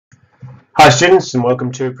Hi students, and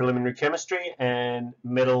welcome to Preliminary Chemistry and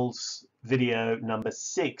Metals video number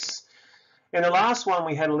 6. In the last one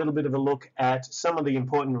we had a little bit of a look at some of the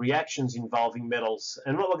important reactions involving metals,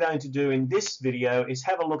 and what we're going to do in this video is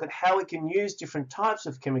have a look at how we can use different types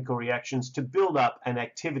of chemical reactions to build up an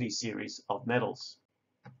activity series of metals.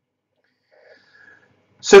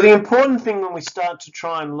 So the important thing when we start to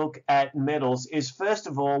try and look at metals is, first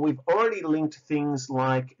of all, we've already linked things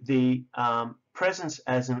like the presence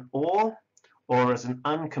as an ore or as an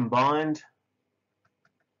uncombined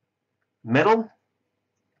metal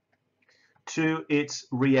to its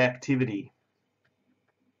reactivity.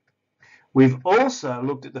 We've also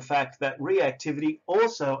looked at the fact that reactivity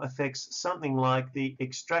also affects something like the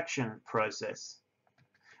extraction process.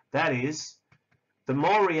 That is, the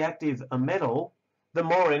more reactive a metal, the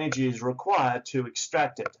more energy is required to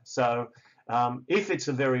extract it. So if it's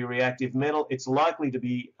a very reactive metal, it's likely to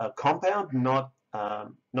be a compound, not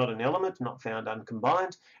an element, not found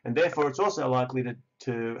uncombined, and therefore it's also likely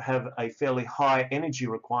to have a fairly high energy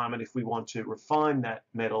requirement if we want to refine that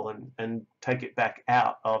metal and take it back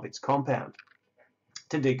out of its compound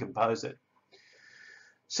to decompose it.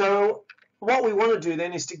 So what we want to do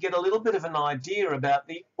then is to get a little bit of an idea about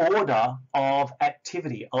the order of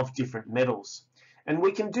activity of different metals. And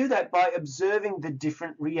we can do that by observing the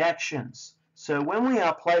different reactions. So when we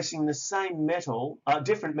are placing the same metal,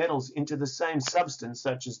 different metals into the same substance,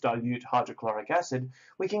 such as dilute hydrochloric acid,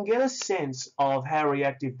 we can get a sense of how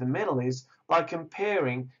reactive the metal is by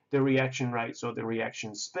comparing the reaction rates or the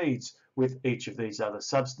reaction speeds with each of these other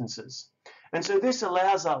substances. And so this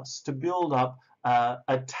allows us to build up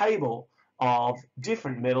a table of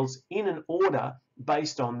different metals in an order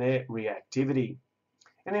based on their reactivity.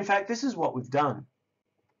 And in fact, this is what we've done.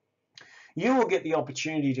 You will get the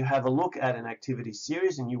opportunity to have a look at an activity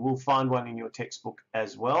series, and you will find one in your textbook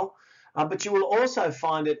as well. But you will also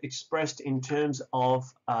find it expressed in terms of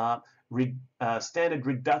standard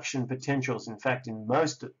reduction potentials. In fact, in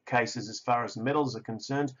most cases, as far as metals are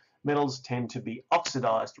concerned, metals tend to be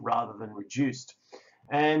oxidized rather than reduced.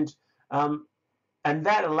 And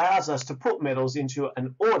that allows us to put metals into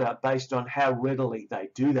an order based on how readily they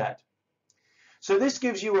do that. So this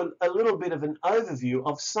gives you a little bit of an overview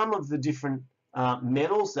of some of the different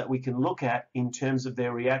metals that we can look at in terms of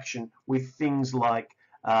their reaction with things like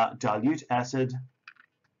dilute acid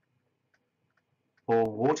or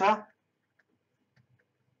water,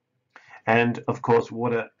 and of course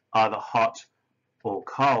water either hot or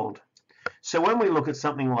cold. So when we look at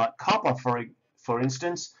something like copper, for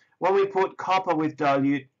instance, when we put copper with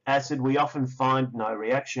dilute acid, we often find no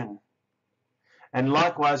reaction. And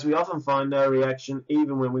likewise, we often find no reaction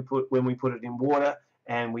even when we put it in water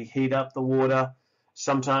and we heat up the water.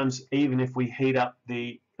 Sometimes even if we heat up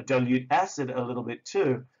the dilute acid a little bit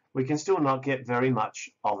too, we can still not get very much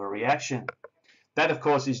of a reaction. That, of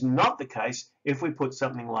course, is not the case if we put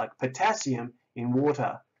something like potassium in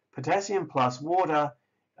water. Potassium plus water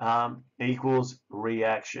equals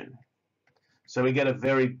reaction. So we get a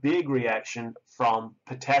very big reaction from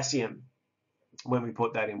potassium when we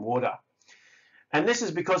put that in water. And this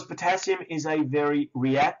is because potassium is a very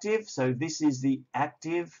reactive, so this is the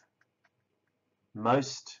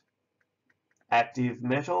most active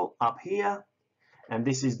metal up here, and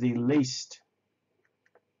this is the least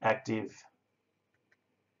active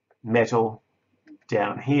metal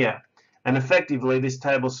down here. And effectively this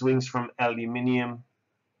table swings from aluminium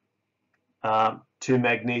to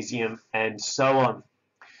magnesium and so on.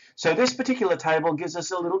 So this particular table gives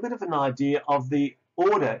us a little bit of an idea of the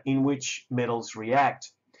order in which metals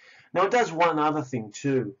react. Now it does one other thing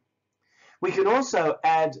too. We can also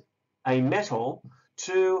add a metal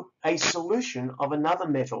to a solution of another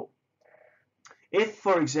metal. If,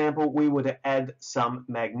 for example, we were to add some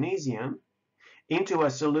magnesium into a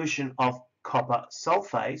solution of copper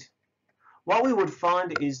sulfate, what we would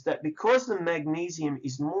find is that because the magnesium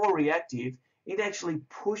is more reactive, it actually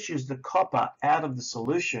pushes the copper out of the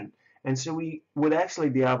solution, and so we would actually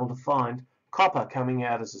be able to find copper coming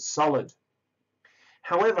out as a solid.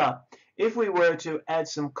 However, if we were to add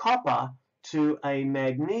some copper to a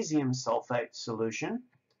magnesium sulfate solution,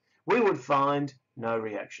 we would find no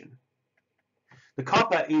reaction. The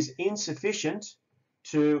copper is insufficient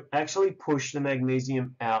to actually push the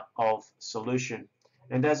magnesium out of solution,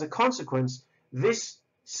 and as a consequence, this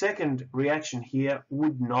second reaction here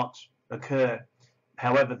would not occur.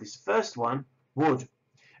 However, this first one would.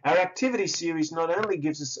 Our activity series not only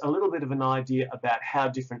gives us a little bit of an idea about how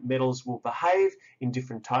different metals will behave in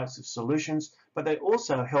different types of solutions, but they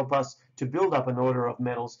also help us to build up an order of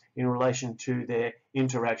metals in relation to their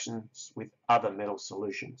interactions with other metal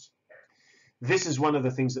solutions. This is one of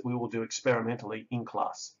the things that we will do experimentally in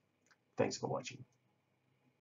class. Thanks for watching.